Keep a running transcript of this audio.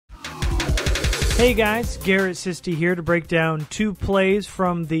Hey guys, Garrett Sisti here to break down two plays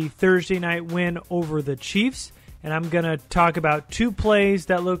from the Thursday night win over the Chiefs. And I'm going to talk about two plays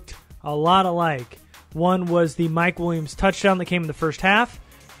that looked a lot alike. One was the Mike Williams touchdown that came in the first half,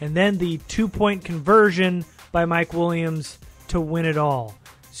 and then the 2-point conversion by Mike Williams to win it all.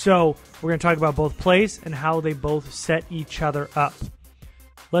 So we're going to talk about both plays and how they both set each other up.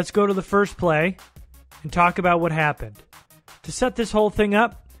 Let's go to the first play and talk about what happened. To set this whole thing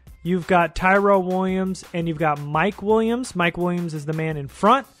up, you've got Tyrell Williams and you've got Mike Williams. Mike Williams is the man in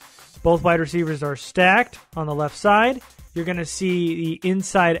front. Both wide receivers are stacked on the left side. You're going to see the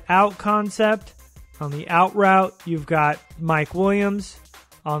inside-out concept. On the out route, you've got Mike Williams.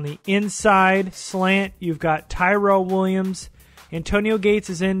 On the inside slant, you've got Tyrell Williams. Antonio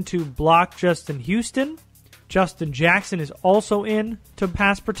Gates is in to block Justin Houston. Justin Jackson is also in to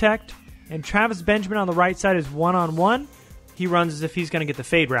pass protect. And Travis Benjamin on the right side is one-on-one. He runs as if he's going to get the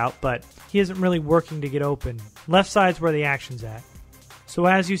fade route, but he isn't really working to get open. Left side's where the action's at. So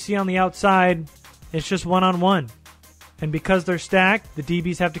as you see on the outside, it's just one-on-one. And because they're stacked, the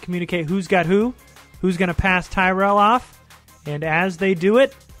DBs have to communicate who's got who's going to pass Tyrell off. And as they do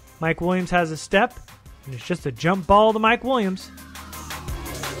it, Mike Williams has a step, and it's just a jump ball to Mike Williams.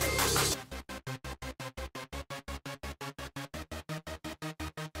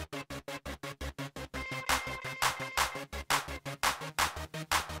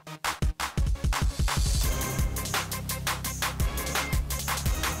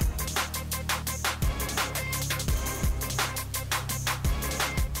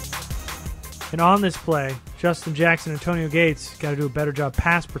 And on this play, Justin Jackson and Antonio Gates got to do a better job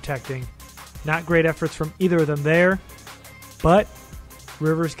pass protecting. Not great efforts from either of them there. But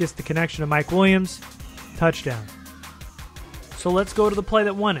Rivers gets the connection to Mike Williams. Touchdown. So let's go to the play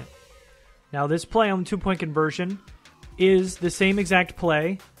that won it. Now this play on the 2-point conversion is the same exact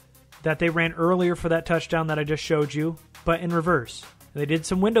play that they ran earlier for that touchdown that I just showed you, but in reverse. They did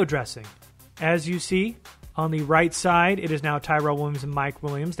some window dressing. As you see, on the right side, it is now Tyrell Williams and Mike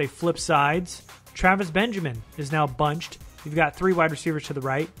Williams. They flip sides. Travis Benjamin is now bunched. You've got three wide receivers to the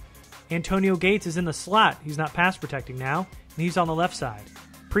right. Antonio Gates is in the slot. He's not pass protecting now, and he's on the left side.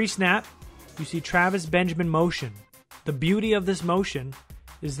 Pre-snap, you see Travis Benjamin motion. The beauty of this motion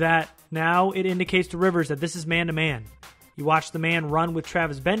is that now it indicates to Rivers that this is man-to-man. You watch the man run with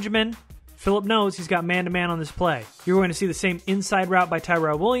Travis Benjamin. Phillip knows he's got man-to-man on this play. You're going to see the same inside route by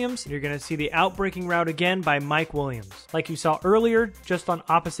Tyrell Williams, and you're going to see the outbreaking route again by Mike Williams, like you saw earlier, just on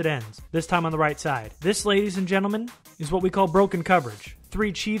opposite ends, this time on the right side. This, ladies and gentlemen, is what we call broken coverage.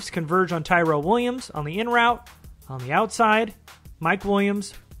 Three Chiefs converge on Tyrell Williams on the in route. On the outside, Mike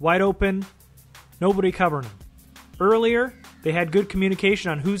Williams, wide open, nobody covering him. Earlier, they had good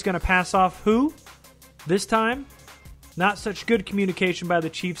communication on who's going to pass off who. This time, not such good communication by the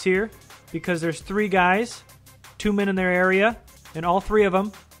Chiefs here, because there's three guys, 2 men in their area, and all three of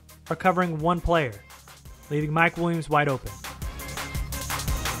them are covering one player, leaving Mike Williams wide open.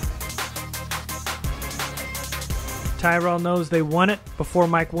 Tyrell knows they won it before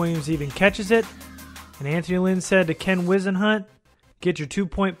Mike Williams even catches it, and Anthony Lynn said to Ken Whisenhunt, get your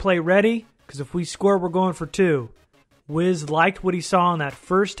 2-point play ready, because if we score, we're going for 2. Wiz liked what he saw on that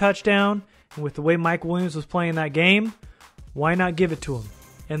first touchdown, and with the way Mike Williams was playing that game, why not give it to him?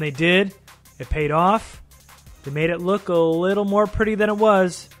 And they did. It paid off. They made it look a little more pretty than it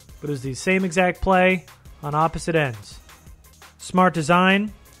was, but it was the same exact play on opposite ends. Smart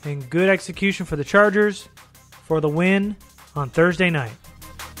design and good execution for the Chargers for the win on Thursday night.